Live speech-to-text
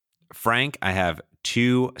Frank, I have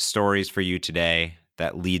two stories for you today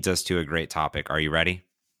that leads us to a great topic. Are you ready?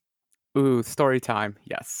 Ooh, story time.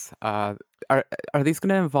 Yes. Are are these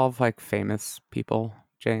gonna involve like famous people,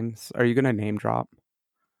 James? Are you gonna name drop?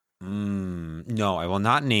 No, I will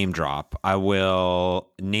not name drop. I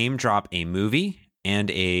will name drop a movie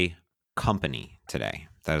and a company today.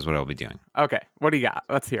 That is what I'll be doing. Okay, what do you got?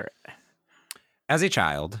 Let's hear it. As a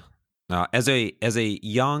child, as a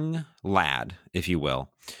young lad, if you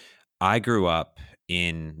will, I grew up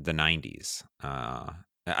in the '90s.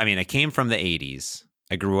 I came from the '80s.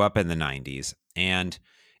 I grew up in the '90s, and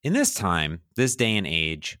in this time, this day and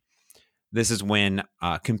age, this is when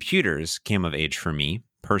computers came of age for me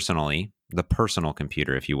personally, the personal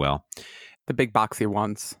computer, if you will. The big boxy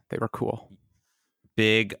ones. They were cool.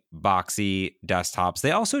 Big, boxy desktops.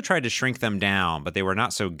 They also tried to shrink them down, but they were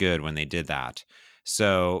not so good when they did that.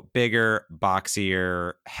 So bigger,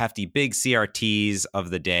 boxier, hefty, big CRTs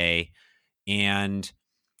of the day. And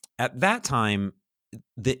at that time,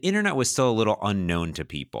 the internet was still a little unknown to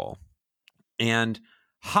people. And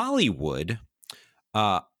Hollywood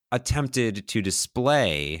attempted to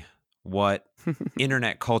display what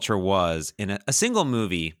internet culture was in a single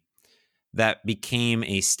movie that became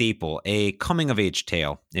a staple, a coming of age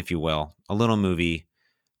tale, if you will, a little movie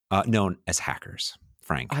known as Hackers.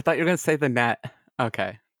 Frank, I thought you were gonna say the net.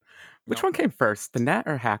 Okay. Which no, one came first, the net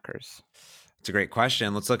or hackers? it's a great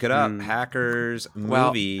question. Let's look it up. Hackers Well,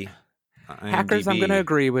 movie, Hackers, I'm going to IMDb.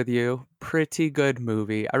 agree with you. Pretty good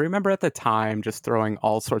movie. I remember at the time just throwing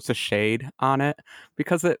all sorts of shade on it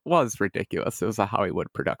because it was ridiculous. It was a Hollywood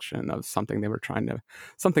production of something they were trying to,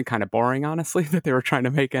 something kind of boring, honestly, that they were trying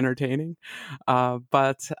to make entertaining.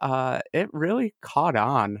 But it really caught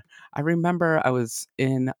on. I remember I was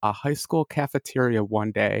in a high school cafeteria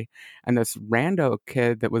one day, and this rando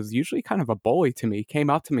kid that was usually kind of a bully to me came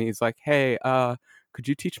up to me. He's like, "Hey, could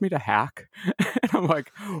you teach me to hack?" And I'm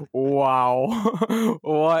like, wow,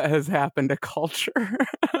 what has happened to culture?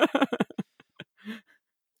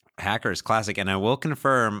 Hackers classic, and I will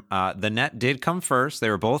confirm the net did come first. They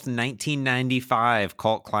were both 1995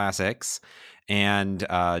 cult classics, and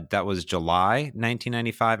that was July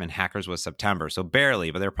 1995, and Hackers was September, so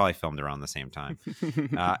barely, but they were probably filmed around the same time.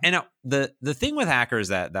 The thing with Hackers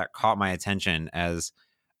that caught my attention as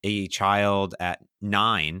a child at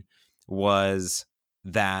 9 was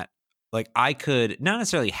that like I could not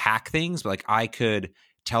necessarily hack things, but like I could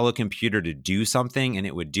tell a computer to do something and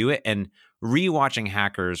it would do it. And rewatching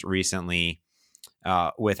Hackers recently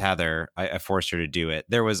with Heather, I forced her to do it.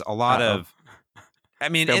 There was a lot Uh-oh. of, I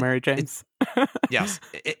mean, Still Mary it James? yes,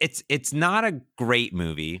 it's not a great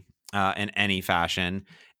movie in any fashion,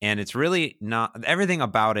 and it's really not. Everything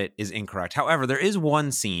about it is incorrect. However, there is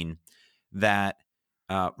one scene that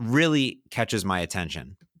really catches my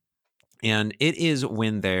attention. And it is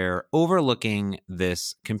when they're overlooking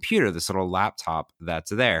this computer, this little laptop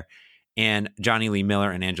that's there. And Johnny Lee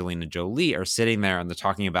Miller and Angelina Jolie are sitting there and they're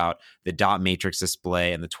talking about the dot matrix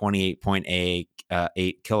display and the 28.8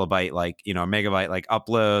 kilobyte, like, megabyte, like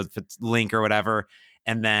upload link or whatever.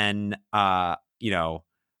 And then, Johnny,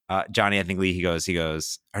 I think Lee,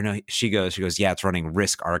 or no, she goes, yeah, it's running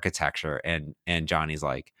RISC architecture. And Johnny's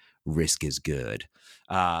like, RISC is good.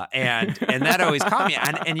 And that always caught me.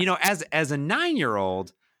 And as a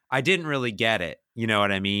 9-year-old, I didn't really get it. You know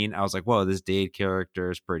what I mean? I was like, whoa, this Dade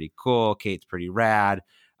character is pretty cool. Kate's pretty rad.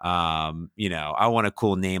 I want a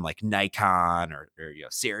cool name like Nikon or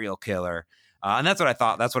serial killer. And that's what I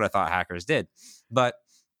thought. That's what I thought Hackers did. But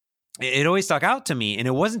it always stuck out to me. And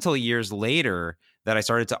it wasn't until years later that I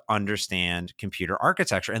started to understand computer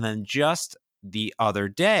architecture. And then just the other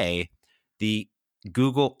day, the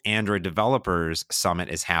Google Android Developers Summit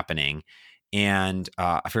is happening. And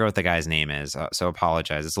I forget what the guy's name is. So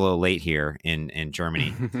apologize. It's a little late here in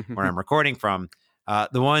Germany where I'm recording from.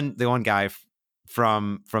 The one guy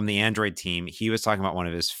from the Android team, he was talking about one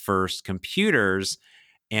of his first computers,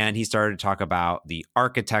 and he started to talk about the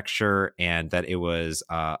architecture and that it was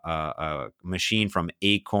a machine from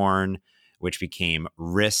Acorn, which became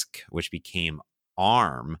RISC, which became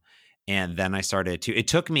ARM. And then it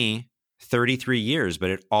took me 33 years,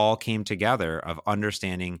 but it all came together of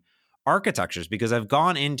understanding architectures because I've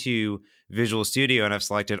gone into Visual Studio and I've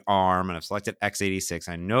selected ARM and I've selected x86.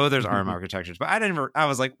 I know there's ARM architectures, but I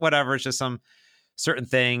was like, whatever, it's just some certain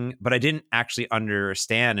thing, but I didn't actually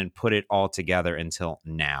understand and put it all together until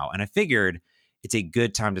now. And I figured it's a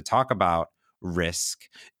good time to talk about RISC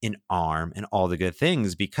in ARM and all the good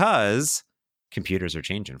things because computers are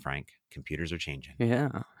changing, Frank. Computers are changing.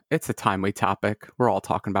 Yeah, it's a timely topic. We're all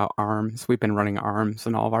talking about ARMs. We've been running ARMs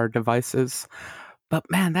in all of our devices. But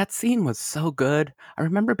man, that scene was so good. I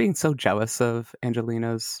remember being so jealous of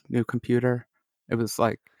Angelina's new computer. It was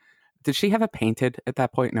like, did she have it painted at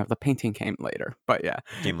that point? No, the painting came later. But yeah,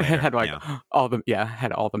 Came it later. had like Yeah.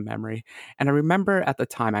 had all the memory. And I remember at the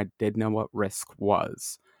time I did know what Risk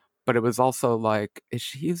was. But it was also like, is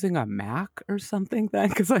she using a Mac or something then?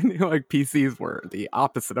 Because I knew like PCs were the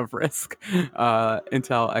opposite of Risk.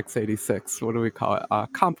 Intel x86, what do we call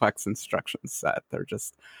it? Complex instruction set. They're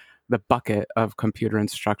just the bucket of computer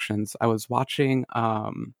instructions. I was watching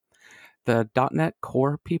the .NET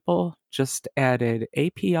Core people just added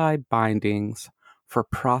API bindings for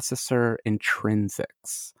processor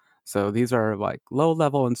intrinsics. So these are like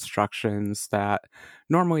low-level instructions that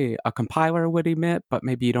normally a compiler would emit, but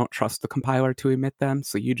maybe you don't trust the compiler to emit them.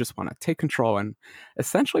 So you just want to take control and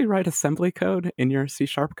essentially write assembly code in your C#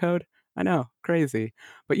 code. I know, crazy,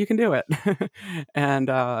 but you can do it. And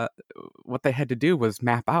what they had to do was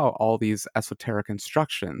map out all these esoteric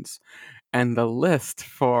instructions, and the list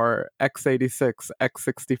for x86,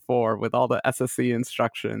 x64 with all the SSE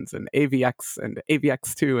instructions and AVX and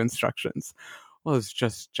AVX2 instructions was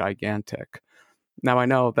just gigantic. Now, I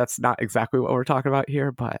know that's not exactly what we're talking about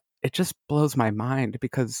here, but it just blows my mind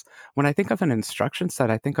because when I think of an instruction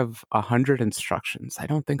set, I think of 100 instructions. I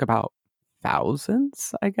don't think about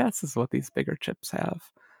thousands, I guess, is what these bigger chips have.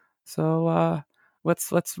 So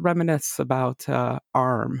let's reminisce about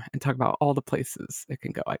ARM and talk about all the places it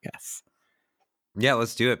can go, I guess. Yeah,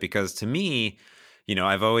 let's do it because to me,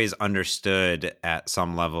 I've always understood at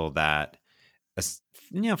some level that,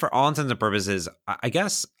 for all intents and purposes, I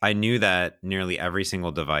guess I knew that nearly every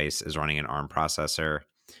single device is running an ARM processor.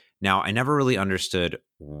 Now, I never really understood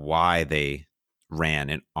why they ran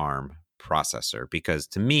an ARM processor because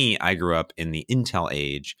to me, I grew up in the Intel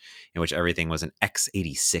age in which everything was an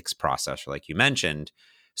x86 processor, like you mentioned.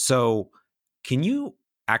 So, can you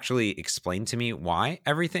actually explain to me why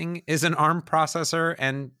everything is an ARM processor?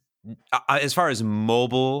 And as far as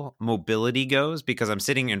mobility goes, because I'm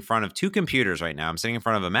sitting in front of two computers right now. I'm sitting in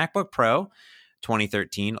front of a MacBook Pro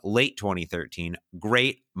 2013, late 2013,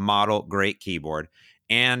 great model, great keyboard,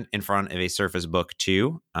 and in front of a Surface Book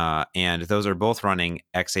 2. And those are both running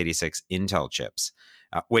x86 Intel chips,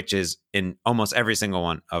 which is in almost every single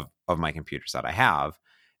one of my computers that I have.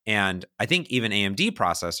 And I think even AMD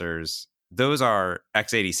processors, those are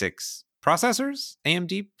x86 processors,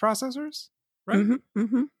 AMD processors, right?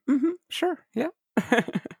 Sure, yeah.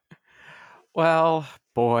 Well,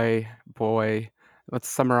 boy, let's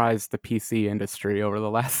summarize the PC industry over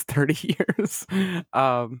the last 30 years.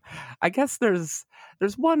 I guess there's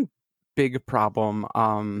one big problem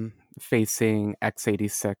facing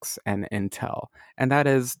x86 and Intel, and that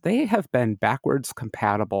is they have been backwards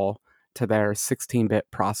compatible to their 16-bit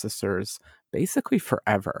processors basically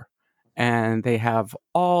forever. And they have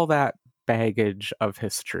all that baggage of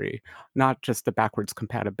history, not just the backwards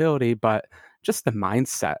compatibility, but just the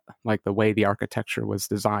mindset, like the way the architecture was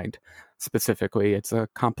designed. Specifically, it's a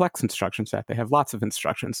complex instruction set. They have lots of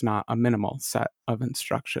instructions, not a minimal set of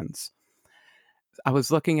instructions. I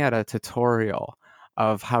was looking at a tutorial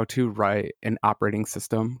of how to write an operating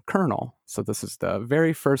system kernel. So this is the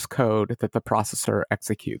very first code that the processor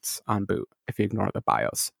executes on boot if you ignore the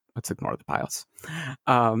BIOS. Let's ignore the BIOS.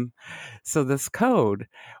 So this code,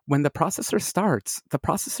 when the processor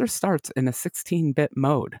starts in a 16-bit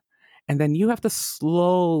mode. And then you have to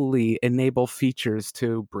slowly enable features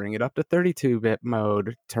to bring it up to 32-bit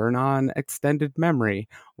mode, turn on extended memory.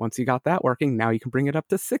 Once you got that working, now you can bring it up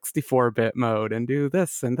to 64-bit mode and do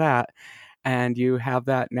this and that. And you have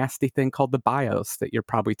that nasty thing called the BIOS that you're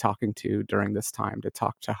probably talking to during this time to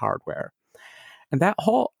talk to hardware. And that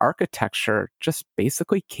whole architecture just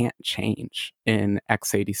basically can't change in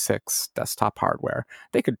x86 desktop hardware.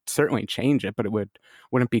 They could certainly change it, but it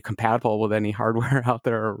wouldn't be compatible with any hardware out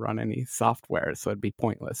there or run any software, so it'd be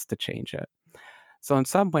pointless to change it. So in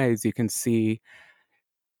some ways, you can see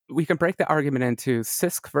we can break the argument into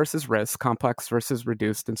CISC versus RISC, complex versus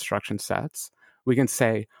reduced instruction sets. We can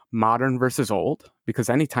say modern versus old, because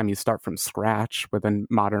anytime you start from scratch with a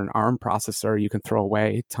modern ARM processor, you can throw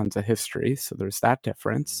away tons of history. So there's that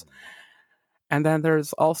difference. And then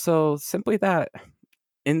there's also simply that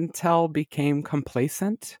Intel became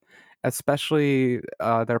complacent, especially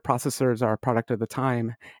their processors are a product of the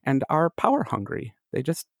time and are power hungry. They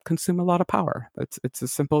just consume a lot of power. It's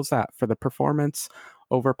as simple as that. For the performance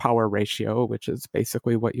over power ratio, which is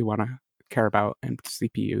basically what you want to care about in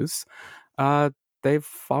CPUs, they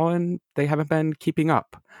haven't been keeping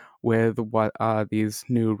up with what these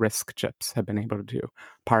new RISC chips have been able to do.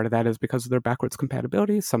 Part of that is because of their backwards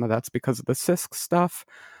compatibility. Some of that's because of the CISC stuff.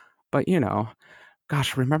 But,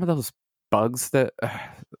 gosh, remember those bugs that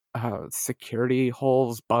security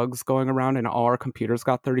holes, bugs going around, and all our computers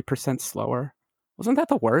got 30% slower. Wasn't that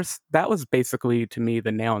the worst? That was basically, to me,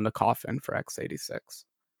 the nail in the coffin for x86.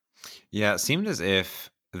 Yeah, it seemed as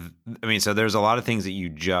if, I mean, so there's a lot of things that you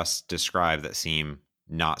just described that seem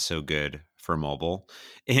not so good for mobile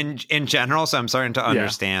in general. So I'm starting to Yeah.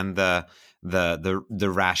 understand the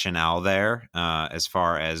rationale there, as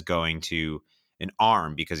far as going to an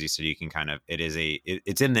ARM, because you said you can kind of,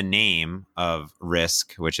 it's in the name of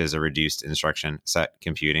RISC, which is a reduced instruction set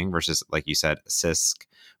computing, versus, like you said, CISC,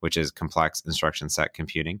 which is complex instruction set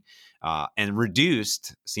computing. And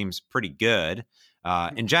reduced seems pretty good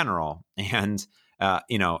in general. And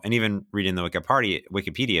and even reading the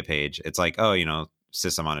Wikipedia page, it's like, oh,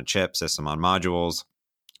 system on a chip, system on modules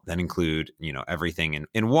that include, everything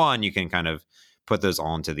in one. You can kind of put those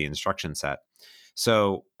all into the instruction set.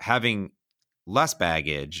 So having less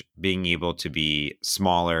baggage, being able to be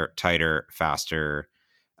smaller, tighter, faster,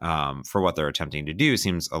 for what they're attempting to do,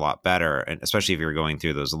 seems a lot better. And especially if you're going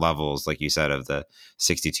through those levels, like you said, of the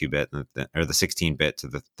 62-bit or the 16-bit to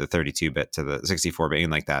the 32-bit to the 64-bit,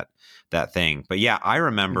 and like that thing. But yeah, I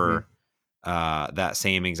remember that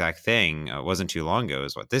same exact thing. It wasn't too long ago. It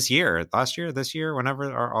was last year, this year,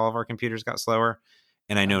 whenever all of our computers got slower.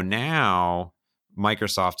 And I know now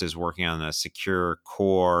Microsoft is working on a secure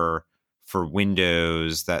core for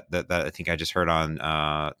Windows that I think I just heard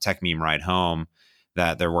on Tech Meme Ride Home,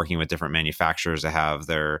 that they're working with different manufacturers to have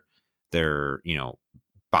their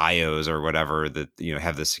BIOS or whatever, that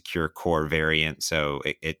have the secure core variant, so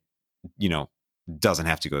it doesn't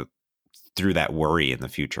have to go through that worry in the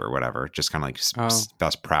future or whatever. Just kind of like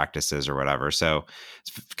best practices or whatever. So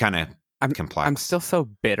it's kind of complex. I'm still so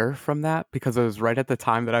bitter from that, because it was right at the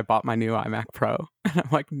time that I bought my new iMac Pro. And I'm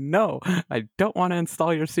like, no, I don't want to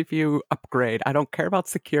install your CPU upgrade. I don't care about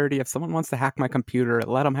security. If someone wants to hack my computer,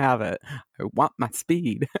 let them have it. I want my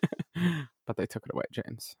speed. But they took it away,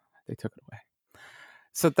 James. They took it away.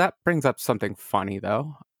 So that brings up something funny,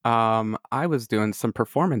 though. I was doing some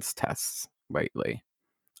performance tests lately.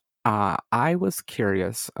 I was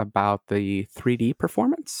curious about the 3D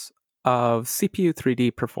performance of CPU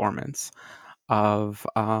 3D performance of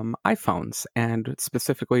iPhones, and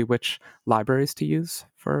specifically which libraries to use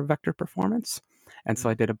for vector performance. And so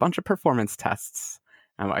I did a bunch of performance tests.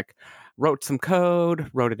 I wrote some code,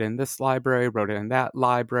 wrote it in this library, wrote it in that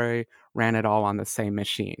library, ran it all on the same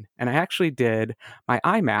machine. And I actually did my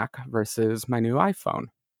iMac versus my new iPhone.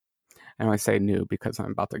 And I say new because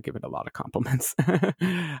I'm about to give it a lot of compliments.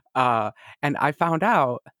 And I found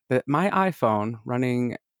out that my iPhone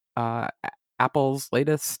running Apple's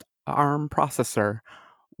latest ARM processor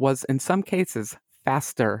was in some cases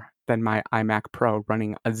faster than my iMac Pro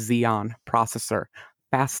running a Xeon processor,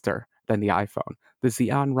 faster than the iPhone. The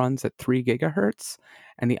Xeon runs at 3 gigahertz,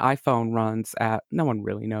 and the iPhone runs at, no one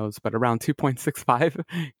really knows, but around 2.65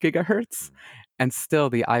 gigahertz. And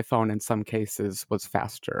still, the iPhone in some cases was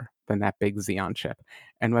faster than that big Xeon chip.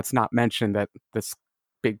 And let's not mention that this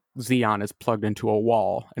big Xeon is plugged into a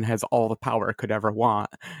wall and has all the power it could ever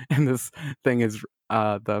want. And this thing is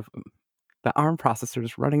the ARM processor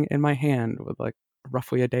is running in my hand with like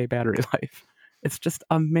roughly a day battery life. It's just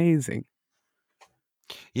amazing.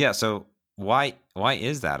 Yeah. So why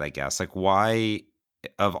is that? I guess, like, why,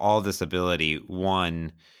 of all this ability,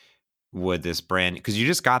 one, would this brand, because you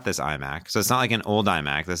just got this iMac, so it's not like an old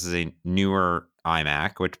iMac. This is a newer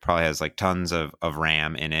iMac, which probably has like tons of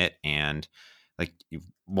RAM in it, and like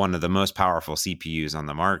one of the most powerful CPUs on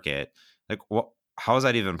the market. Like, how is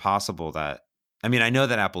that even possible? That, I mean, I know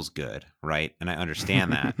that Apple's good, right? And I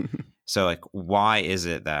understand that. So like, why is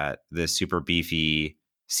it that this super beefy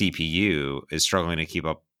CPU is struggling to keep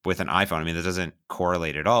up with an iPhone? I mean, that doesn't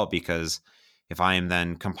correlate at all, because if I am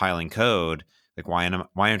then compiling code, like, why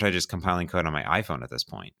aren't I just compiling code on my iPhone at this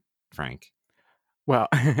point, Frank? Well,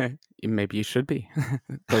 maybe you should be.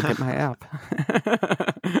 Go get my app.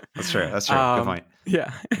 That's true. Good point.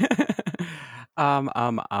 Yeah.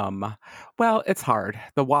 Well, it's hard.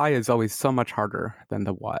 The why is always so much harder than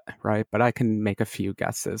the what, right? But I can make a few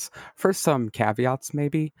guesses. First, some caveats,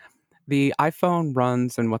 maybe. The iPhone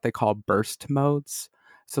runs in what they call burst modes.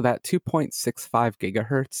 So that 2.65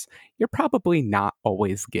 gigahertz, you're probably not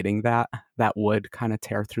always getting that. That would kind of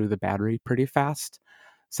tear through the battery pretty fast.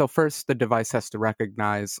 So first, the device has to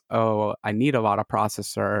recognize, oh, I need a lot of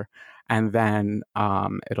processor, and then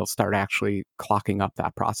it'll start actually clocking up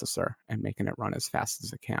that processor and making it run as fast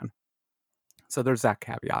as it can. So there's that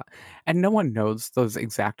caveat. And no one knows those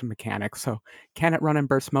exact mechanics. So can it run in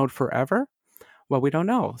burst mode forever? Well, we don't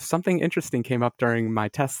know. Something interesting came up during my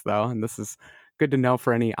test, though, and this is good to know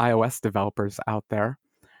for any iOS developers out there.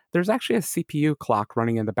 there's actually a CPU clock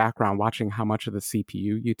running in the background watching how much of the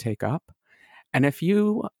CPU you take up. And if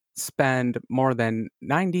you spend more than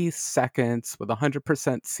 90 seconds with 100%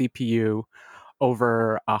 CPU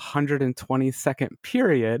over a 120-second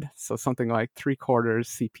period, so something like 3/4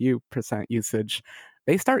 CPU percent usage,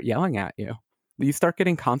 they start yelling at you. You start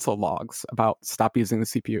getting console logs about stop using the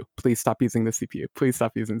CPU, please stop using the CPU, please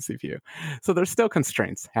stop using the CPU. So there's still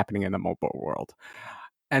constraints happening in the mobile world.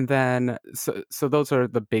 And then, so those are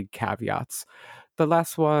the big caveats. The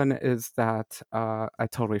last one is that I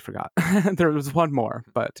totally forgot. There was one more,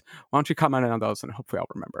 but why don't you comment on those and hopefully I'll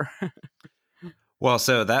remember. Well,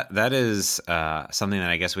 so that is something that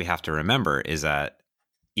I guess we have to remember is that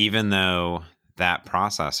even though that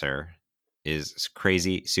processor is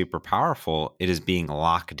crazy, super powerful, it is being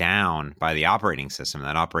locked down by the operating system.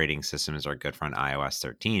 That operating system is our good friend iOS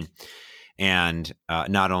 13. And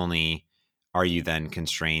not only are you then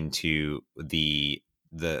constrained to the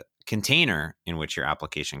container in which your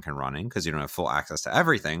application can run in, because you don't have full access to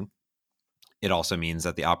everything, it also means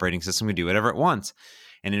that the operating system can do whatever it wants.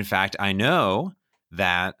 And in fact, I know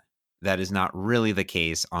that is not really the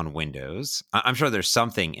case on Windows. I'm sure there's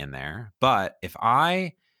something in there, but if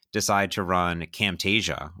I decide to run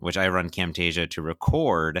Camtasia, which I run Camtasia to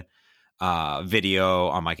record video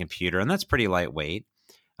on my computer, and that's pretty lightweight.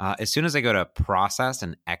 As soon as I go to process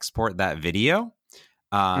and export that video,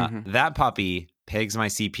 that puppy pegs my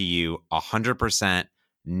CPU 100%.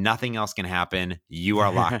 Nothing else can happen. You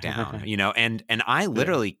are locked down, and I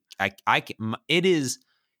literally, it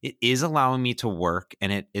is allowing me to work,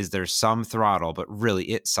 and there's some throttle, but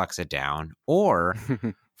really it sucks it down. Or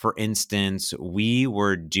for instance, we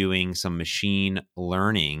were doing some machine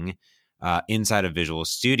learning inside of Visual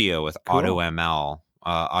Studio with Cool. AutoML.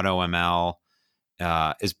 AutoML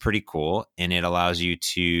is pretty cool, and it allows you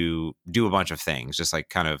to do a bunch of things, just like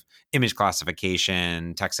kind of image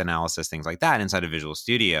classification, text analysis, things like that inside of Visual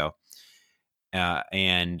Studio.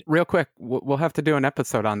 And real quick, we'll have to do an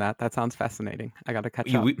episode on that. That sounds fascinating. I got to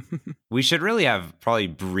catch up. We should really have probably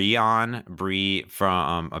Bree on. Bree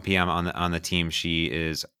from a PM on the team. She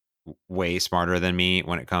is way smarter than me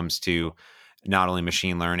when it comes to not only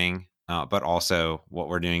machine learning, but also what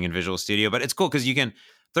we're doing in Visual Studio. But it's cool because you can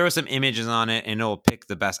throw some images on it and it'll pick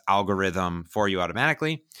the best algorithm for you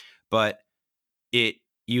automatically. But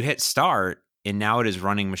you hit start and now it is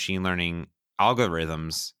running machine learning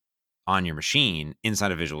algorithms on your machine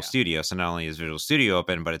inside of Visual Studio. So not only is Visual Studio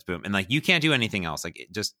open, but it's boom. And like, you can't do anything else. Like,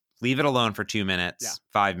 just leave it alone for 2 minutes,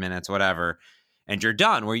 5 minutes, whatever. And you're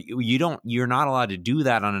done. Where you're not allowed to do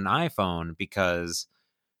that on an iPhone because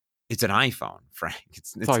it's an iPhone, Frank.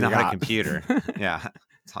 It's not a computer. Yeah.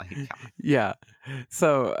 That's all you got. Yeah.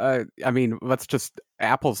 So, I mean, let's just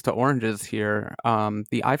apples to oranges here.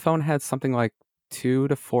 The iPhone has something like 2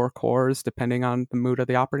 to 4 cores, depending on the mood of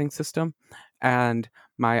the operating system. And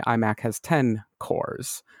my iMac has 10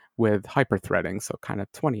 cores with hyper-threading, so kind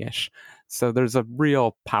of 20-ish. So there's a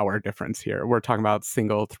real power difference here. We're talking about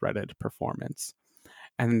single-threaded performance.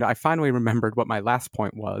 And I finally remembered what my last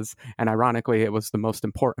point was, and ironically, it was the most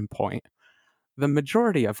important point. The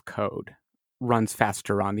majority of code runs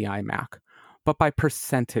faster on the iMac, but by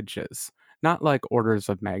percentages, not like orders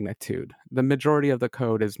of magnitude. The majority of the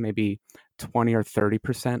code is maybe 20 or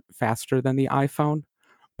 30% faster than the iPhone,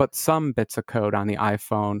 but some bits of code on the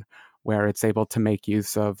iPhone where it's able to make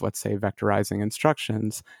use of, let's say, vectorizing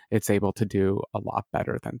instructions, it's able to do a lot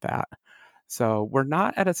better than that. So we're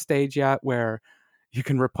not at a stage yet where you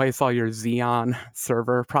can replace all your Xeon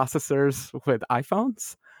server processors with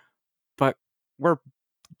iPhones, but we're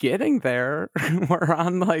getting there. We're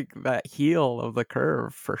on like that heel of the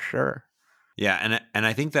curve for sure. Yeah, and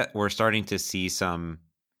I think that we're starting to see some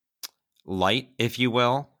light, if you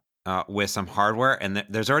will, with some hardware. And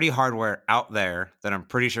there's already hardware out there that I'm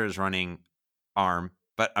pretty sure is running ARM,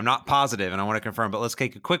 but I'm not positive and I want to confirm. But let's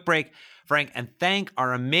take a quick break, Frank, and thank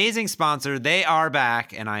our amazing sponsor. They are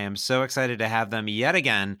back, and I am so excited to have them yet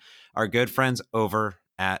again, our good friends over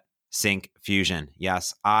at Syncfusion.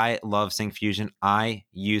 Yes, I love Syncfusion. I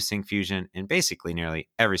use Syncfusion in basically nearly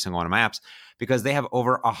every single one of my apps because they have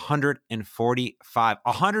over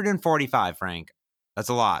 145, Frank. That's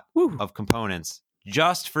a lot of components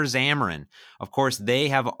just for Xamarin. Of course, they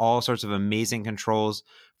have all sorts of amazing controls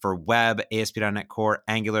for web, ASP.NET Core,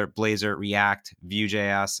 Angular, Blazor, React,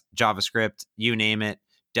 Vue.js, JavaScript, you name it,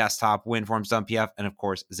 desktop, WinForms, DumpPF, and of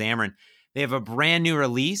course, Xamarin. They have a brand new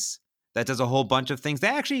release that does a whole bunch of things.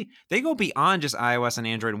 They go beyond just iOS and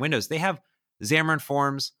Android and Windows. They have Xamarin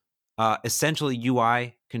Forms, essentially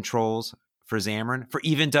UI controls for Xamarin, for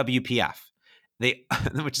even WPF.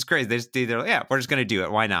 Which is crazy. They're like, yeah, we're just going to do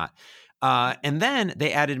it. Why not? And then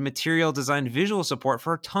they added material design visual support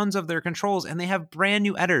for tons of their controls, and they have brand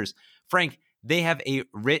new editors. Frank, they have a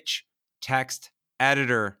rich text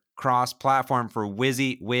editor cross-platform for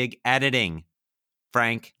WYSIWYG editing.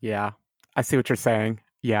 Frank. Yeah, I see what you're saying.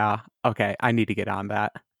 Yeah, okay, I need to get on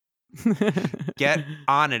that. Get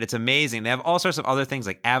on it. It's amazing. They have all sorts of other things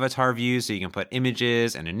like avatar views, so you can put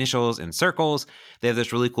images and initials in circles. They have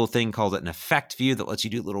this really cool thing called an effect view that lets you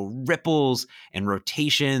do little ripples and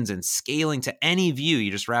rotations and scaling to any view.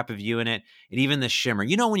 You just wrap a view in it. And even the shimmer.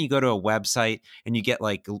 You know when you go to a website and you get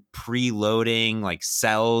like preloading like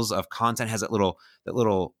cells of content, has that little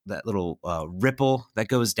ripple that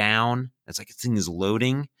goes down. It's like this thing is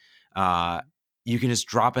loading. You can just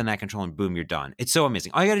drop in that control and boom, you're done. It's so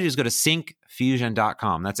amazing. All you got to do is go to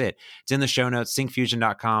syncfusion.com. That's it. It's in the show notes,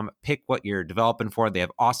 syncfusion.com. Pick what you're developing for. They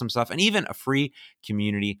have awesome stuff and even a free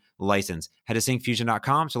community license. Head to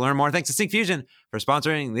syncfusion.com to learn more. Thanks to Syncfusion for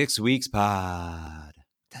sponsoring this week's pod.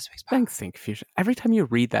 Thanks, Syncfusion. Every time you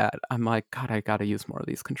read that, I'm like, God, I got to use more of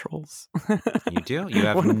these controls. You do. You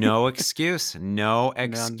have no excuse. No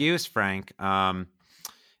excuse, Frank.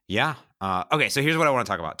 Yeah. Okay, so here's what I want to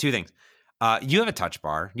talk about. Two things. You have a touch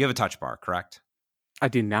bar. You have a touch bar, correct? I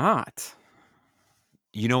do not.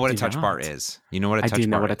 You know what a touch bar is? You know what a touch bar is? I do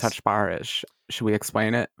know what a touch bar is. Should we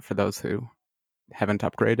explain it for those who haven't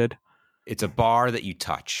upgraded? It's a bar that you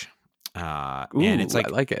touch. Ooh, and it's like, I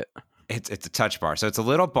like it. It's a touch bar. So it's a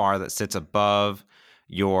little bar that sits above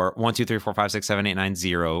your 1, 2, 3, 4, 5, 6, 7, 8, 9,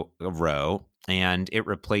 0 row. And it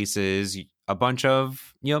replaces a bunch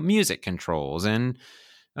of, music controls and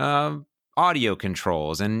audio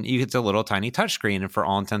controls, and it's a little tiny touchscreen, and for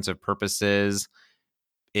all intents and purposes,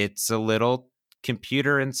 it's a little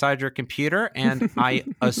computer inside your computer. And I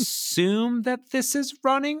assume that this is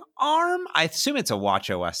running ARM. I assume it's a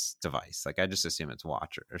watchOS device. Like I just assume it's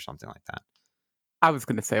Watch or something like that. I was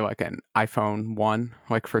going to say like an iPhone 1,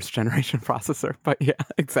 like first generation processor, but yeah,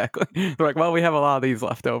 exactly. They're like, well, we have a lot of these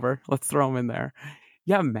left over. Let's throw them in there.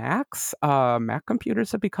 Yeah, Mac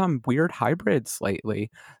computers have become weird hybrids lately.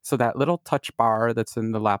 So that little touch bar that's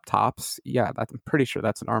in the laptops, yeah, I'm pretty sure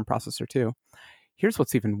that's an ARM processor too. Here's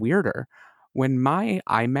what's even weirder. When my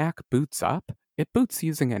iMac boots up, it boots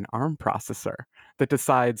using an ARM processor that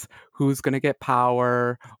decides who's going to get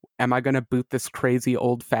power. Am I going to boot this crazy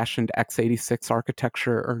old-fashioned x86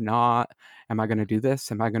 architecture or not? Am I going to do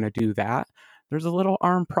this? Am I going to do that? There's a little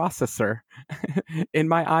ARM processor in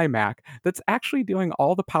my iMac that's actually doing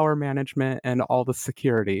all the power management and all the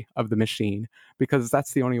security of the machine, because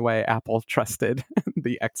that's the only way Apple trusted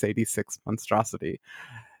the x86 monstrosity.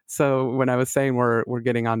 So when I was saying we're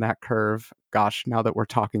getting on that curve, gosh, now that we're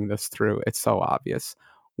talking this through, it's so obvious.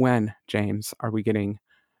 When, James, are we getting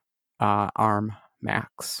ARM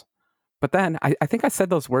Macs? But then I think I said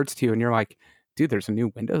those words to you and you're like, dude, there's a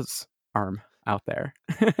new Windows ARM out there.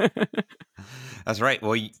 That's right.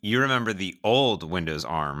 Well, you remember the old Windows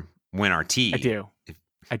ARM, WinRT.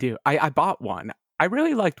 I do. I bought one. I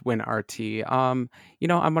really liked WinRT.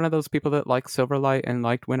 I'm one of those people that like Silverlight and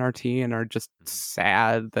liked WinRT and are just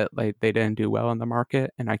sad that they didn't do well in the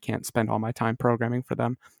market and I can't spend all my time programming for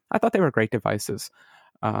them. I thought they were great devices,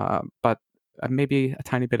 but maybe a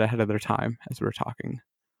tiny bit ahead of their time as we were talking.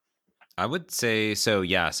 I would say so,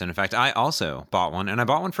 yes. And in fact, I also bought one, and I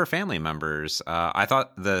bought one for family members. I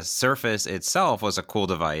thought the Surface itself was a cool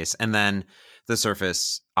device, and then the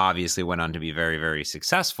Surface obviously went on to be very, very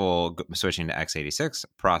successful, switching to x86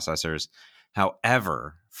 processors.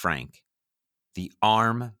 However, Frank, the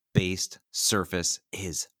ARM-based Surface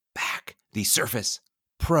is back. The Surface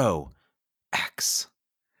Pro X.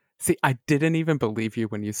 See, I didn't even believe you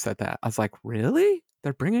when you said that. I was like, really?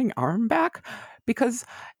 They're bringing ARM back? Because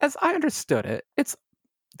as I understood it,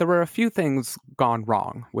 there were a few things gone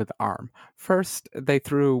wrong with ARM. First, they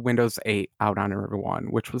threw Windows 8 out on everyone,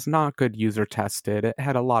 which was not good user tested. It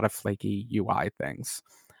had a lot of flaky UI things.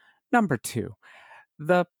 Number 2,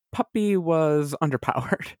 the puppy was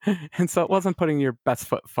underpowered, and so it wasn't putting your best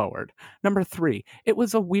foot forward. Number 3, it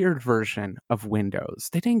was a weird version of Windows.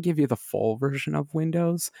 They didn't give you the full version of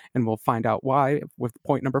Windows, and we'll find out why with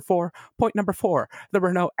point number 4. Point number 4, there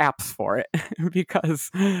were no apps for it,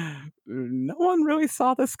 because no one really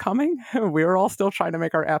saw this coming. We were all still trying to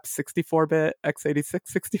make our apps 64-bit, x86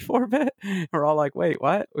 64-bit. We're all like, wait,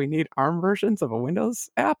 what? We need ARM versions of a Windows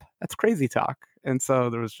app? That's crazy talk. And so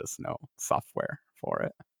there was just no software for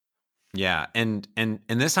it. Yeah, and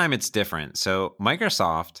this time it's different. So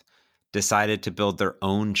Microsoft decided to build their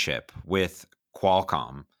own chip with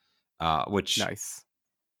Qualcomm, which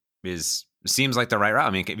seems like the right route. I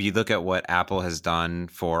mean, if you look at what Apple has done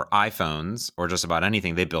for iPhones or just about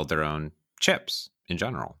anything, they build their own chips in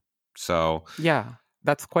general. So yeah,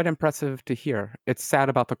 That's quite impressive to hear. It's sad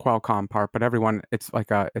about the Qualcomm part, but everyone, it's like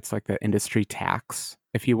the industry tax.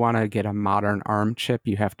 If you want to get a modern ARM chip,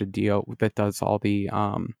 you have to deal that does all the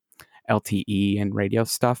LTE and radio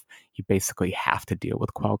stuff. You basically have to deal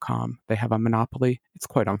with Qualcomm. They have a monopoly. It's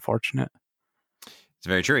quite unfortunate. It's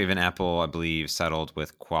very true. Even Apple, I believe, settled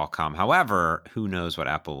with Qualcomm. However, who knows what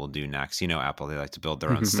Apple will do next? You know, Apple, they like to build their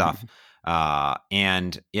own stuff.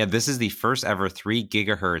 And yeah, this is the first ever 3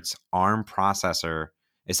 gigahertz ARM processor.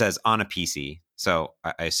 It says on a PC. So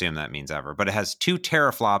I assume that means ever, but it has 2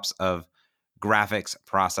 teraflops of graphics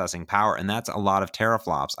processing power. And that's a lot of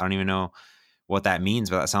teraflops. I don't even know what that means,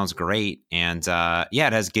 but that sounds great. And yeah,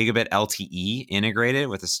 it has gigabit LTE integrated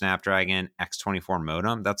with a Snapdragon X24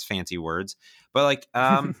 modem. That's fancy words. But like,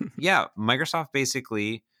 yeah, Microsoft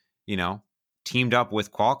basically, you know, teamed up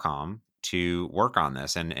with Qualcomm to work on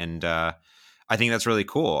this. And I think that's really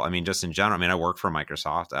cool. I mean, just in general, I mean, I work for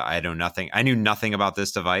Microsoft. I know nothing. I knew nothing about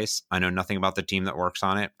this device. I know nothing about the team that works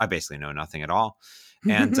on it. I basically know nothing at all.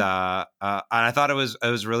 And I thought it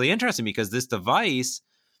was really interesting because this device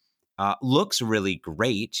looks really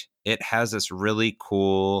great. It has this really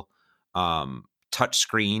cool touch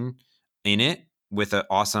screen in it with an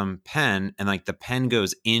awesome pen, and like the pen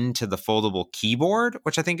goes into the foldable keyboard,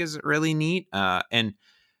 which I think is really neat. And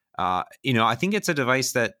you know, I think it's a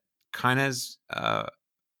device that kind of is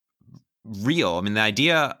real. I mean, the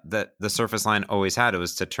idea that the Surface Line always had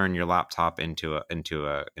was to turn your laptop into a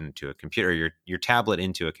computer, your tablet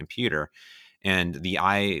into a computer, and the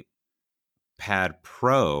iPad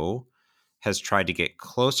Pro has tried to get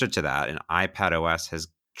closer to that, and iPad OS has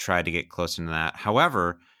tried to get closer to that.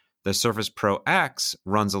 However, the Surface Pro X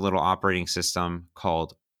runs a little operating system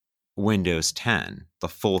called Windows 10, the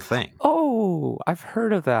full thing. Oh, I've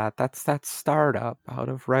heard of that. That's that startup out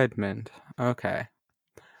of Redmond. Okay.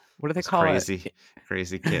 What do they Those call it?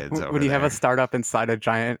 crazy kids When over you have a there. startup inside a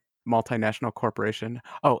giant multinational corporation.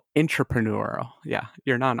 Oh, intrapreneurial. Yeah,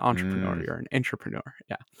 you're not an entrepreneur. Mm. You're an intrapreneur.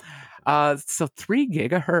 Yeah. So 3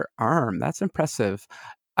 gigahertz ARM. That's impressive.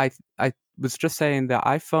 I was just saying the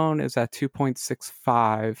iPhone is at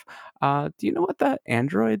 2.65. Do you know what the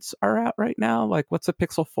Androids are at right now? Like, what's a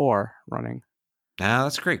Pixel 4 running?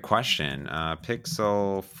 That's a great question.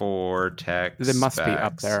 Pixel 4 tech They must be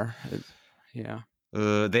up specs. there. Yeah.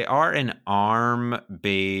 They are an ARM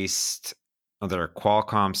based. They're a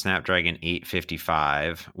Qualcomm Snapdragon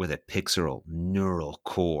 855 with a Pixel neural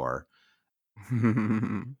core.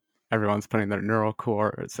 Everyone's putting their neural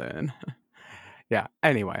cores in. Yeah.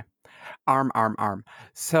 Anyway, ARM.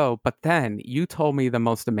 So, but then you told me the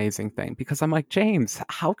most amazing thing because I'm like, James,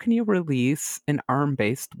 how can you release an ARM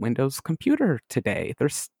based Windows computer today?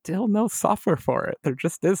 There's still no software for it. There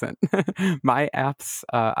just isn't. My apps,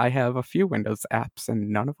 I have a few Windows apps and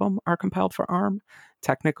none of them are compiled for ARM.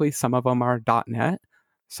 Technically, some of them are .NET,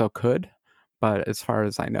 so could, but as far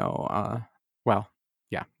as I know, well,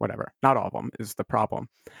 yeah, whatever. Not all of them is the problem.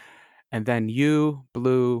 And then you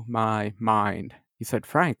blew my mind. You said,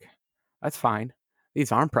 Frank, that's fine.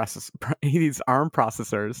 These ARM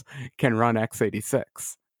processors can run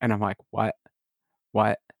x86. And I'm like, what?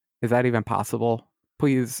 What? Is that even possible?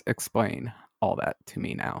 Please explain all that to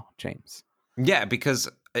me now, James. Yeah, because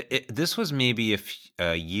this was maybe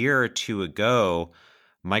a year or two ago.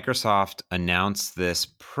 Microsoft announced this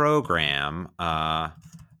program. I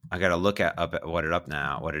got to look at what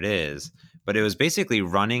it is, but it was basically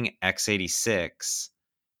running x86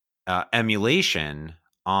 emulation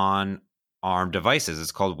on ARM devices.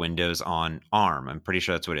 It's called Windows on ARM. I'm pretty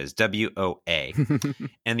sure that's what it is. WOA.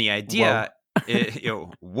 And the Whoa. idea,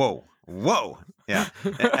 whoa, yeah.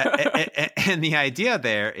 And the idea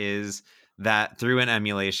there is that through an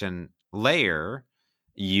emulation layer,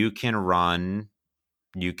 you can run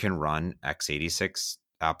x86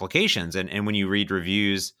 applications. And when you read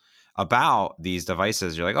reviews about these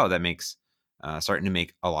devices, you're like, oh, that makes starting to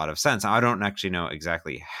make a lot of sense. I don't actually know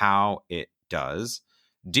exactly how it does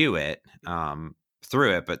do it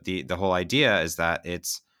through it, but the whole idea is that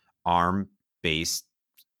it's ARM based,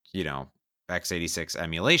 you know, x86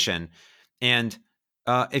 emulation. And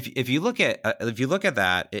if you look at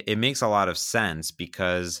that, it makes a lot of sense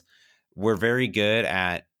because we're very good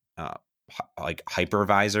at like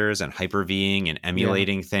hypervisors and hyper-Ving and Yeah.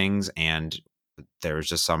 emulating things. And there's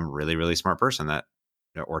just some really, really smart person that,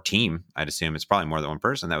 or team, I'd assume it's probably more than one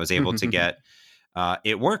person, that was able to get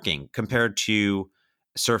it working compared to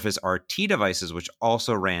Surface RT devices, which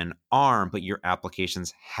also ran ARM, but your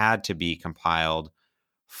applications had to be compiled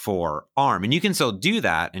for ARM. And you can still do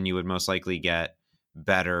that, and you would most likely get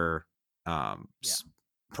better Yeah.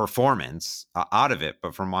 performance out of it.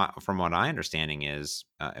 But from what I understanding is,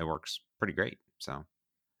 it works pretty great. So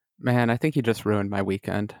Man, I think you just ruined my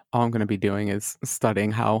weekend. All I'm going to be doing is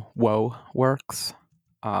studying how Woe works.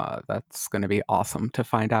 That's going to be awesome to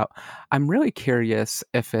find out. I'm really curious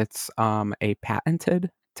if it's a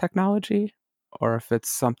patented technology or if it's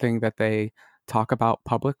something that they talk about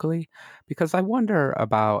publicly, because I wonder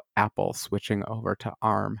about Apple switching over to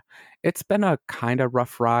ARM. It's been a kind of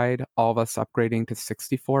rough ride, all of us upgrading to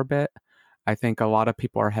 64-bit. I think a lot of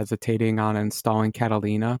people are hesitating on installing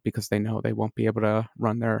Catalina because they know they won't be able to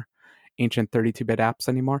run their ancient 32-bit apps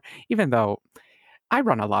anymore, even though I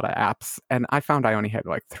run a lot of apps and I found I only had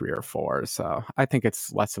like 3 or 4, so I think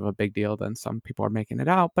it's less of a big deal than some people are making it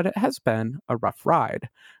out, but it has been a rough ride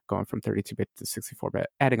going from 32-bit to 64-bit.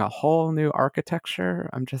 Adding a whole new architecture,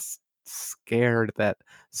 I'm just scared that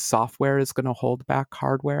software is going to hold back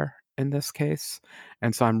hardware in this case.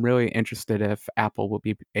 And so I'm really interested if Apple will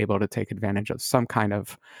be able to take advantage of some kind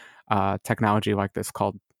of technology like this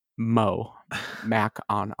called Mo, Mac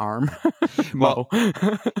on ARM. Well,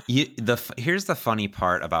 Mo. here's the funny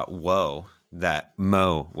part about Woe that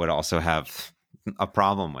Mo would also have a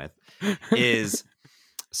problem with is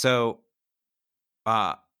so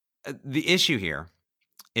the issue here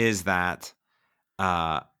is that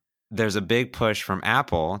there's a big push from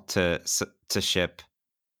Apple to ship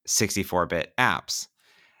 64-bit apps,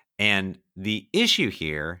 and the issue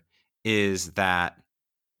here is that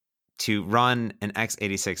to run an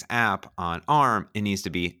x86 app on ARM, it needs to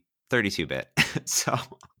be 32-bit. So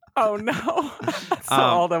Oh no. So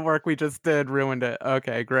all the work we just did ruined it.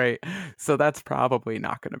 Okay, great. So that's probably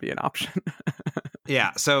not going to be an option.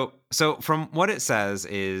 yeah. So from what it says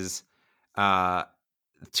is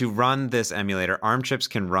to run this emulator, ARM chips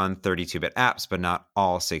can run 32-bit apps, but not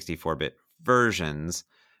all 64-bit versions.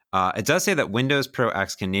 It does say that Windows Pro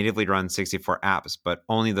X can natively run 64 apps, but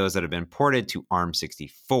only those that have been ported to ARM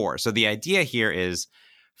 64. So the idea here is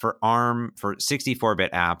for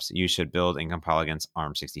 64-bit apps, you should build and compile against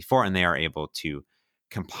ARM 64, and they are able to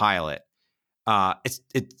compile it.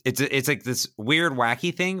 It's like this weird,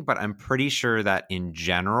 wacky thing, but I'm pretty sure that in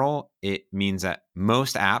general, it means that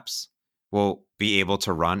most apps will be able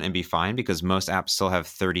to run and be fine because most apps still have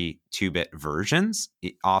 32-bit versions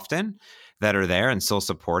often that are there and still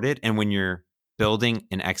supported. And when you're building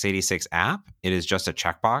an x86 app, it is just a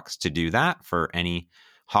checkbox to do that for any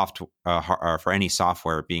for any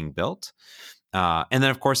software being built. And then,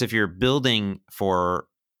 of course, if you're building for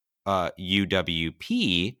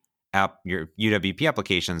UWP your UWP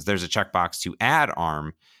applications, there's a checkbox to add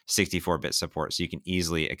ARM 64-bit support, so you can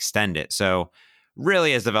easily extend it. So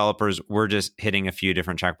really, as developers, we're just hitting a few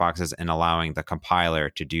different checkboxes and allowing the compiler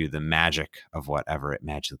to do the magic of whatever it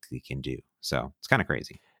magically can do. So it's kind of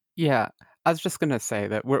crazy. Yeah, I was just gonna say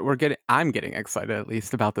that I'm getting excited at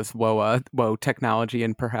least about this Woe technology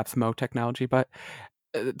and perhaps Mo technology, but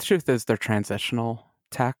the truth is they're transitional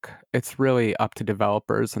tech. It's really up to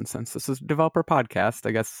developers, and since this is a developer podcast,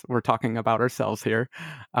 I guess we're talking about ourselves here.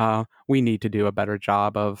 We need to do a better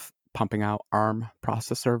job of pumping out ARM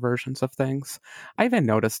processor versions of things. I even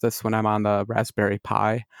noticed this when I'm on the Raspberry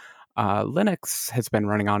Pi. Linux has been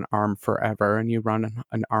running on ARM forever, and you run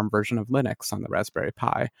an ARM version of Linux on the Raspberry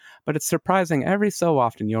Pi. But it's surprising, every so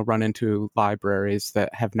often you'll run into libraries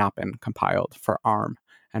that have not been compiled for ARM,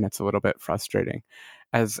 and it's a little bit frustrating.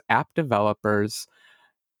 As app developers,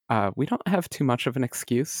 we don't have too much of an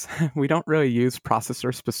excuse. We don't really use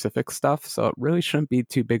processor specific stuff, so it really shouldn't be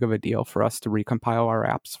too big of a deal for us to recompile our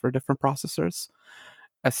apps for different processors.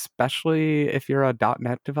 Especially if you're a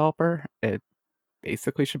 .NET developer, it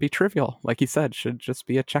basically should be trivial. Like you said, should just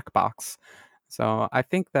be a checkbox. So I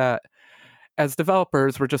think that as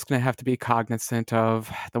developers, we're just going to have to be cognizant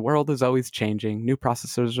of the world is always changing. New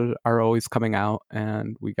processors are always coming out,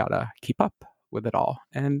 and we got to keep up with it all.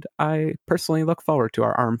 And I personally look forward to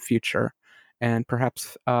our ARM future and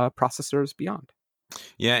perhaps processors beyond.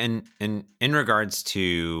 Yeah, and in regards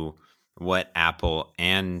to what Apple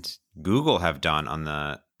and Google have done on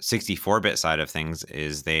the 64-bit side of things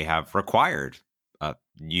is they have required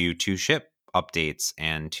you to ship updates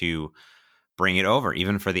and to bring it over,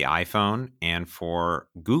 even for the iPhone and for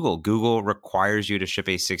Google. Google requires you to ship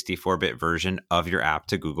a 64-bit version of your app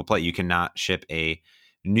to Google Play. You cannot ship a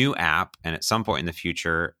new app, and at some point in the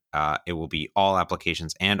future, it will be all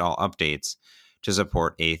applications and all updates to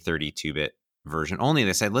support a 32-bit version only.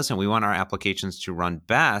 They said, listen, we want our applications to run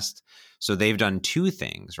best. So they've done two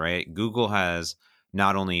things, right? Google has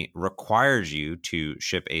not only requires you to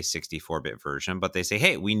ship a 64-bit version, but they say,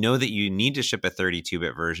 hey, we know that you need to ship a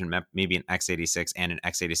 32-bit version, maybe an x86 and an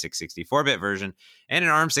x86 64-bit version and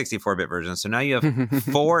an ARM 64-bit version. So now you have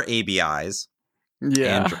 4 ABIs,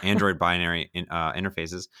 Android binary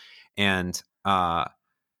interfaces, and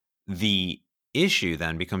the issue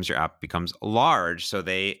then becomes your app becomes large. So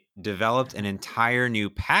they developed an entire new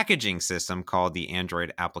packaging system called the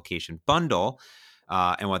Android Application Bundle.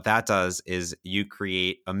 And what that does is you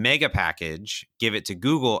create a mega package, give it to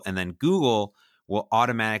Google, and then Google will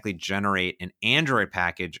automatically generate an Android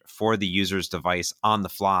package for the user's device on the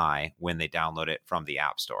fly when they download it from the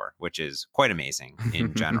App Store, which is quite amazing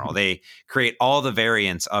in general. They create all the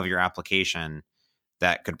variants of your application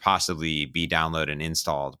that could possibly be downloaded and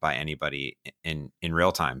installed by anybody in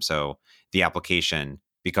real time. So the application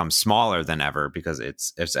becomes smaller than ever because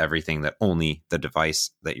it's everything that only the device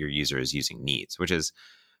that your user is using needs, which is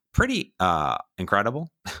pretty incredible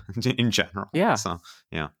in general. Yeah. So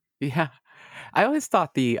yeah. Yeah. I always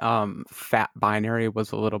thought the fat binary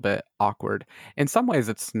was a little bit awkward. In some ways,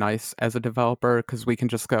 it's nice as a developer because we can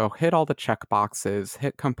just go hit all the checkboxes,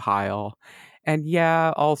 hit compile, and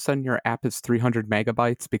yeah, all of a sudden your app is 300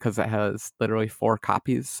 megabytes because it has literally 4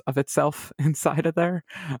 copies of itself inside of there.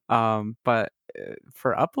 But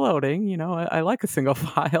for uploading, I like a single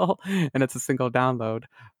file and it's a single download,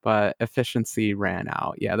 but efficiency ran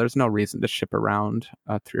out. Yeah, there's no reason to ship around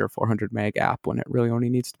a 300 or 400 meg app when it really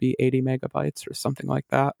only needs to be 80 megabytes or something like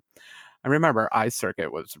that. I remember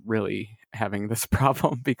iCircuit was really having this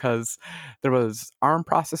problem because there was ARM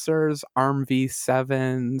processors, ARM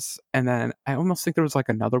v7s, and then I almost think there was like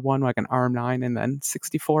another one, like an ARM 9 and then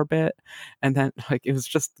 64-bit. And then like it was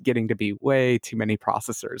just getting to be way too many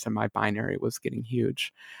processors and my binary was getting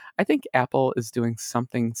huge. I think Apple is doing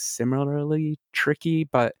something similarly tricky,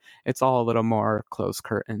 but it's all a little more closed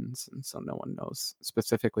curtains, and so no one knows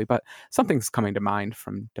specifically. But something's coming to mind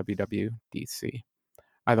from WWDC.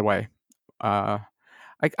 Either way, uh,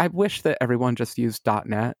 I wish that everyone just used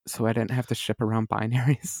 .NET so I didn't have to ship around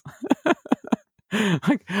binaries.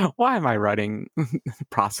 Like, why am I writing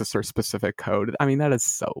processor-specific code? I mean, that is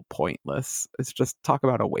so pointless. It's just talk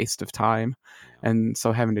about a waste of time. And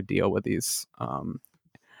so having to deal with these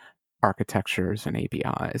architectures and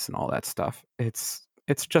APIs and all that stuff, it's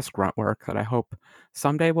just grunt work that I hope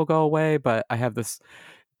someday will go away, but I have this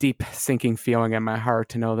deep sinking feeling in my heart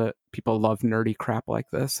to know that people love nerdy crap like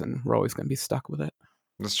this and we're always going to be stuck with it.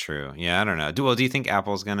 That's true. Yeah, I don't know. Do you think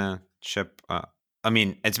Apple's going to ship I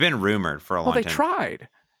mean, it's been rumored for a long time.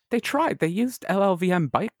 They tried. They used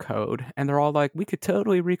LLVM bytecode, and they're all like, we could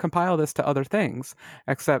totally recompile this to other things,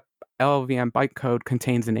 except LLVM bytecode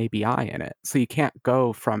contains an ABI in it. So you can't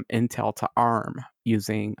go from Intel to ARM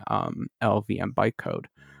using LLVM bytecode.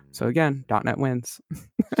 So again, .NET wins.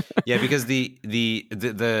 Yeah, because the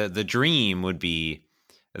dream would be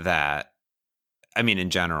that, I mean, in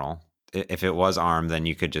general, if it was ARM, then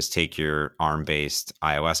you could just take your ARM-based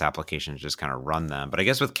iOS applications, just kind of run them. But I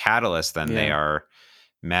guess with Catalyst, then they are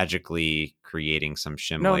magically creating some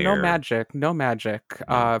shim layer. No magic.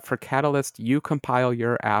 For Catalyst, you compile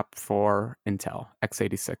your app for Intel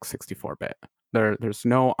x86 64-bit. There's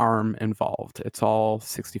no ARM involved. It's all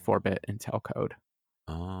 64-bit Intel code.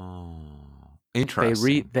 Oh,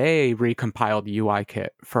 interesting. They recompiled UIKit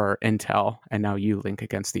for Intel, and now you link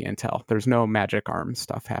against the Intel. There's no magic ARM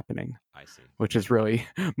stuff happening. I see. Which is really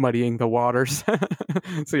muddying the waters.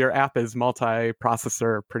 So your app is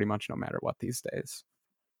multi-processor pretty much no matter what these days.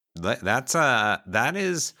 That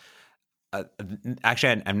is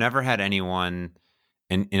actually, I've never had anyone,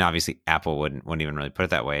 and obviously Apple wouldn't even really put it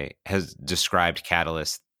that way, has described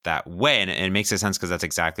Catalyst that way, and it makes sense because that's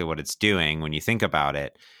exactly what it's doing when you think about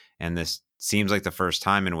it. And this seems like the first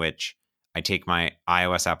time in which I take my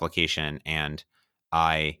iOS application and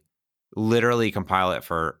I literally compile it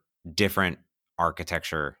for different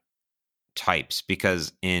architecture types,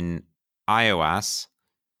 because in iOS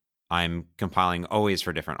I'm compiling always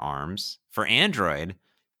for different ARMs. For Android,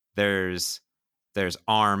 there's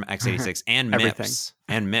ARM, x86, and MIPS.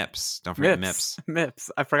 And MIPS. Don't forget MIPS.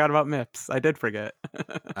 MIPS. I forgot about MIPS. I did forget.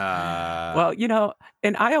 Well,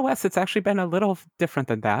 in iOS, it's actually been a little different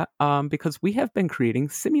than that because we have been creating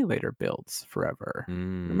simulator builds forever.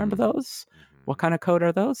 Remember those? What kind of code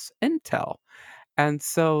are those? Intel. And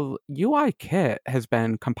so UIKit has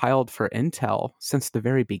been compiled for Intel since the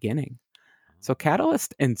very beginning. So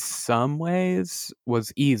Catalyst in some ways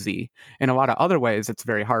was easy. In a lot of other ways, it's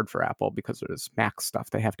very hard for Apple because there's Mac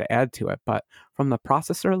stuff they have to add to it. But from the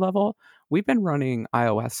processor level, we've been running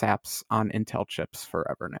iOS apps on Intel chips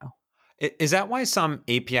forever now. Is that why some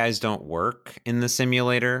APIs don't work in the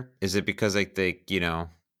simulator? Is it because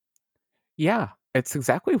Yeah, it's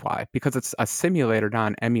exactly why. Because it's a simulator, not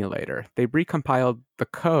an emulator. They recompiled the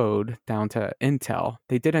code down to Intel.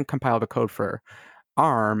 They didn't compile the code for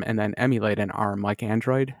ARM and then emulate an ARM like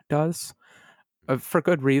Android does. For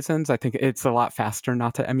good reasons. I think it's a lot faster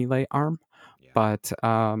not to emulate ARM. Yeah. But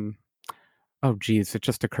Oh, geez, it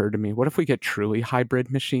just occurred to me. What if we get truly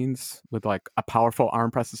hybrid machines with like a powerful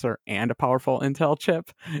ARM processor and a powerful Intel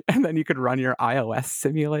chip, and then you could run your iOS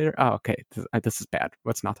simulator? Oh, okay, this is bad.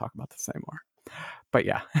 Let's not talk about this anymore. But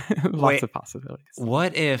yeah, lots Wait, of possibilities.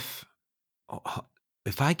 what if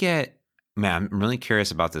I get, man, I'm really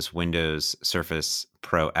curious about this Windows Surface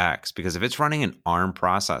Pro X, because if it's running an ARM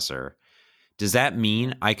processor, does that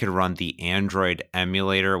mean I could run the Android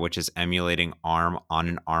emulator, which is emulating ARM on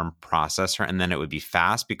an ARM processor, and then it would be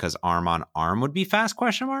fast because ARM on ARM would be fast?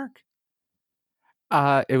 Question mark.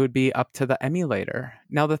 It would be up to the emulator.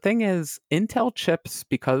 Now, the thing is, Intel chips,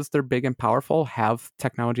 because they're big and powerful, have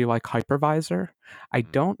technology like hypervisor. I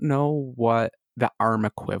don't know what the ARM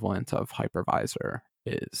equivalent of hypervisor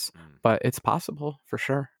is, but it's possible for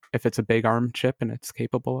sure if it's a big ARM chip and it's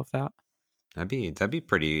capable of that. That'd be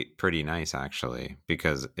pretty nice actually,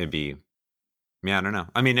 because it'd be, yeah, I don't know.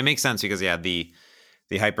 I mean, it makes sense because, yeah, the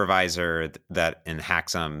hypervisor that in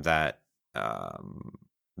Haxum, that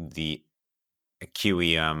the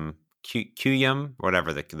QEM,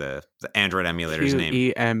 whatever the Android emulator's name.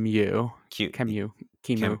 QEMU. Q,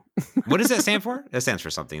 QEMU. What does that stand for? That stands for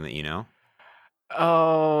something that you know.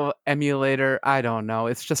 Oh, emulator. I don't know.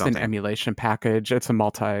 It's just Something. an emulation package. It's a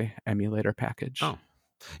multi-emulator package. Oh,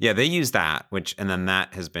 yeah, they use that, and then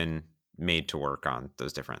that has been made to work on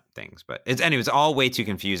those different things. But it's all way too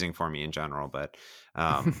confusing for me in general. But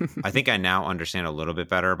I think I now understand a little bit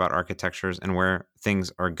better about architectures and where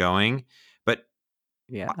things are going. But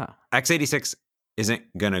yeah, x86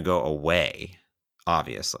 isn't gonna go away,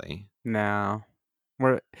 obviously. No.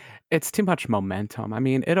 It's too much momentum. I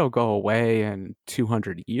mean, it'll go away in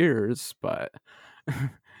 200 years, but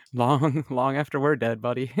long after we're dead,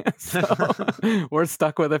 buddy. So we're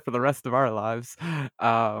stuck with it for the rest of our lives.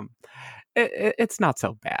 It's not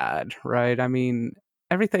so bad, right? I mean,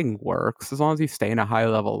 everything works as long as you stay in a high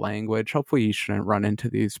level language. Hopefully, you shouldn't run into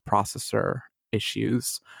these processor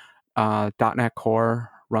issues. .NET Core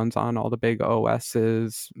runs on all the big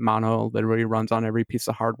OSs. Mono literally runs on every piece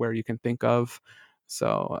of hardware you can think of.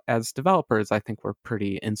 So as developers, I think we're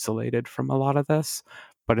pretty insulated from a lot of this,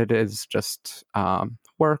 but it is just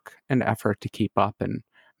work and effort to keep up and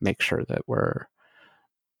make sure that we're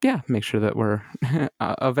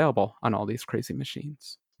available on all these crazy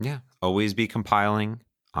machines. Yeah, always be compiling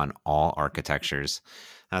on all architectures.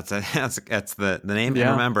 That's the name. Yeah.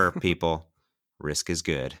 And remember, people, risk is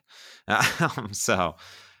good. So,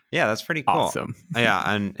 yeah, that's pretty cool. Awesome.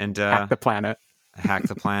 Yeah, and hack the planet. Hack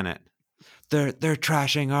the planet. They're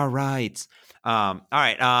trashing our rights. All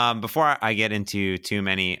right. Before I get into too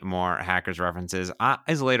many more hackers references,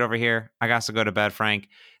 it's late over here. I got to go to bed. Frank,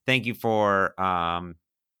 thank you for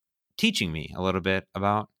teaching me a little bit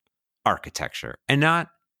about architecture, and not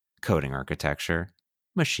coding architecture,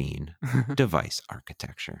 machine device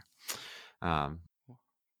architecture.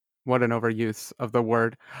 What an overuse of the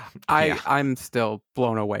word. I'm still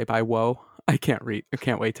blown away by Woe. I can't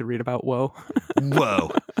wait to read about Woe.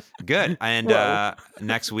 Whoa. Good. And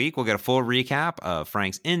next week, we'll get a full recap of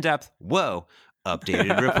Frank's in-depth Whoa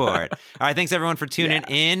updated report. All right. Thanks, everyone, for tuning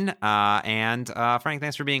in. And Frank,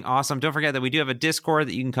 thanks for being awesome. Don't forget that we do have a Discord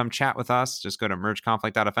that you can come chat with us. Just go to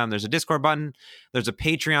mergeconflict.fm. There's a Discord button. There's a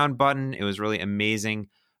Patreon button. It was really amazing.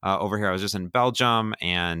 Over here, I was just in Belgium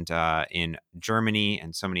and in Germany,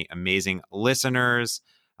 and so many amazing listeners.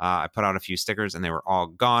 I put out a few stickers and they were all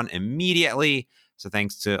gone immediately. So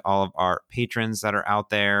thanks to all of our patrons that are out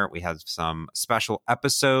there. We have some special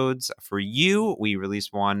episodes for you. We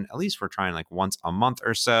release one, at least we're trying like once a month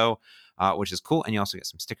or so, which is cool. And you also get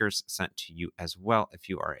some stickers sent to you as well if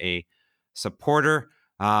you are a supporter.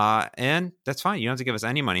 And that's fine. You don't have to give us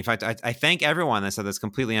any money. In fact, I thank everyone that said that's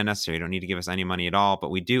completely unnecessary. You don't need to give us any money at all,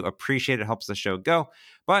 but we do appreciate it. It helps the show go.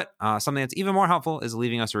 But something that's even more helpful is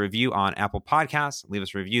leaving us a review on Apple Podcasts. Leave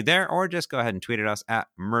us a review there, or just go ahead and tweet at us at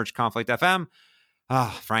mergeconflictfm.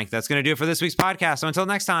 Frank, that's going to do it for this week's podcast. So until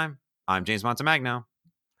next time, I'm James Montemagno.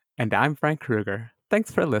 And I'm Frank Krueger.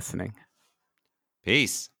 Thanks for listening.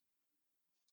 Peace.